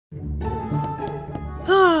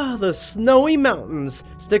the snowy mountains.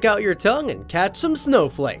 Stick out your tongue and catch some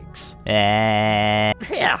snowflakes. Yeah,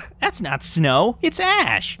 that's not snow, it's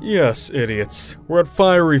ash. Yes, idiots. We're at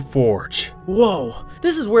Fiery Forge. Whoa,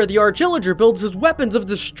 this is where the Archillager builds his weapons of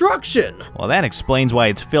destruction. Well, that explains why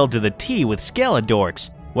it's filled to the T with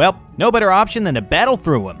Skeledorks. Well, no better option than to battle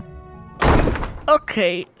through them.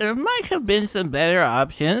 Okay, there might have been some better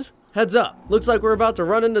options. Heads up, looks like we're about to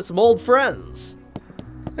run into some old friends.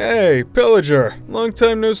 Hey, Pillager. Long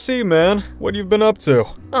time no see, man. What you been up to?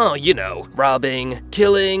 Oh, you know, robbing,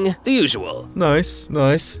 killing, the usual. Nice,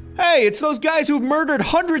 nice. Hey, it's those guys who've murdered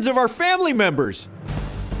hundreds of our family members!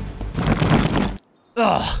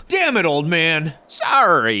 Ugh, damn it, old man!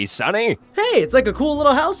 Sorry, Sonny. Hey, it's like a cool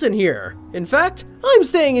little house in here. In fact, I'm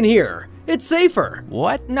staying in here. It's safer.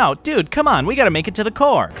 What? No, dude, come on, we gotta make it to the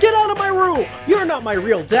core. Get out of my room! You're not my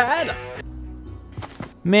real dad!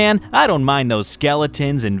 Man, I don't mind those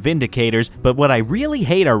skeletons and vindicators, but what I really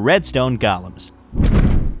hate are redstone golems.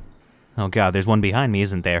 Oh god, there's one behind me,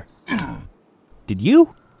 isn't there? Did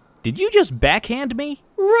you just backhand me?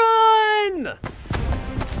 Run!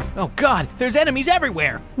 Oh god, there's enemies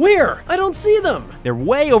everywhere! Where? I don't see them! They're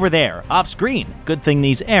way over there, off screen. Good thing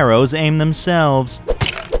these arrows aim themselves.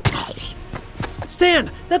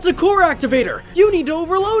 Stan, that's a core activator! You need to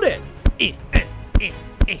overload it!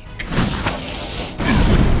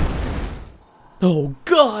 Oh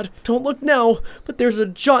god, don't look now, but there's a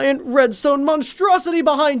giant redstone monstrosity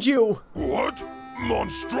behind you! What?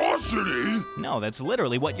 Monstrosity? No, that's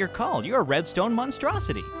literally what you're called. You're a redstone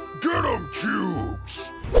monstrosity. Get 'em, cubes!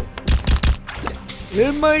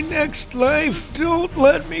 In my next life, don't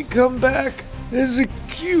let me come back as a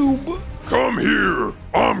cube. Come here!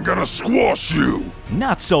 I'm gonna squash you!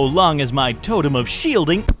 Not so long as my totem of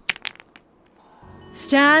shielding.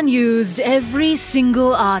 Stan used every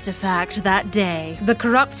single artifact that day. The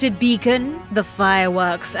corrupted beacon, the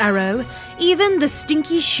fireworks arrow, even the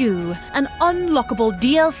stinky shoe, an unlockable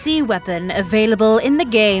DLC weapon available in the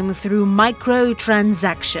game through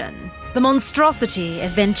microtransaction. The monstrosity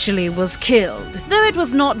eventually was killed, though it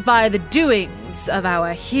was not by the doings of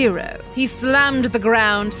our hero. He slammed the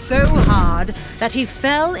ground so hard that he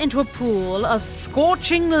fell into a pool of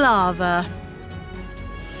scorching lava.